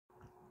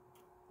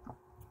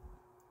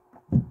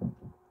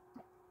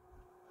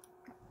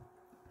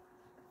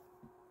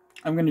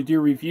I'm going to do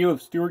a review of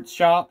Stewart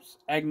Shop's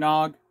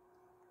Eggnog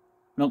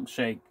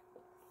Milkshake.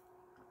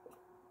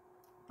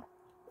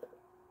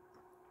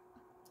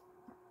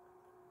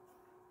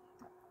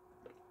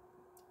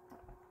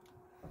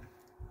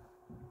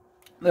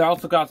 They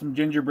also got some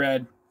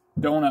gingerbread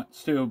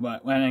donuts too,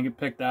 but when I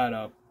picked that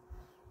up,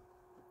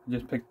 I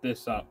just picked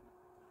this up.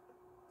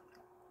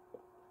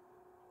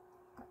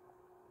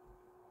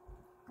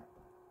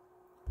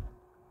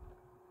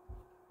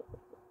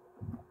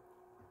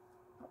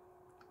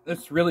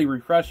 It's really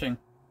refreshing.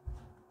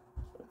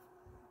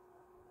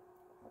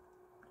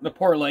 The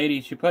poor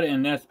lady, she put it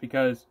in this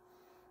because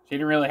she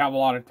didn't really have a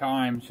lot of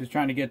time. She was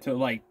trying to get to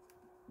like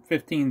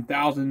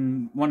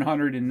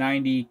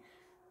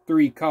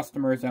 15,193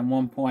 customers at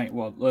one point.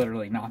 Well,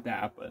 literally not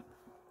that, but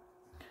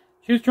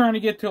she was trying to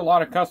get to a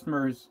lot of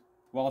customers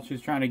while she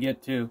was trying to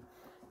get to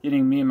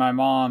getting me and my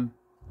mom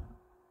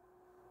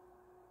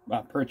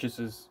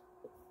purchases.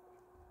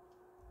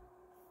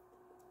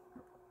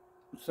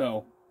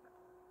 So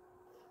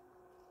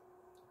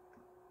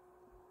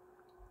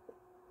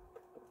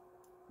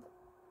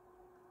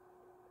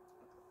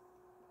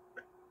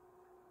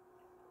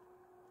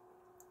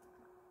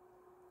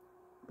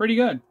pretty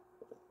good.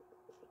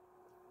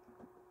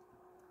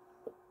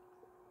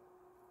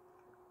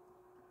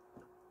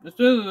 This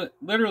is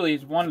literally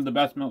one of the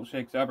best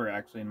milkshakes ever,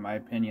 actually, in my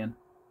opinion.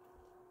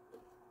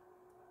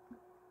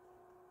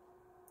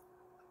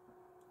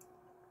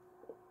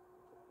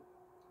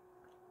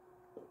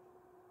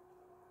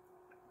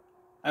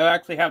 I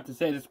actually have to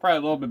say this is probably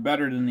a little bit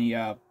better than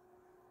the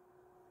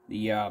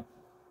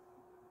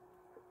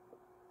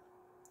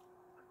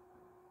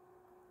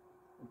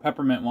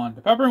peppermint one.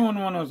 The peppermint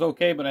one was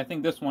okay, but I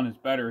think this one is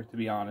better, to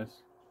be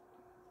honest.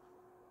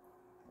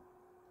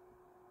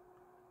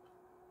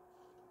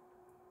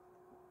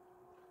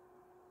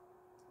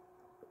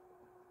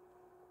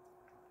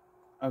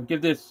 I'll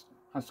give this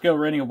a scale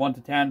rating of 1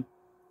 to 10,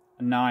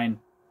 a 9.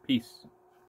 Peace.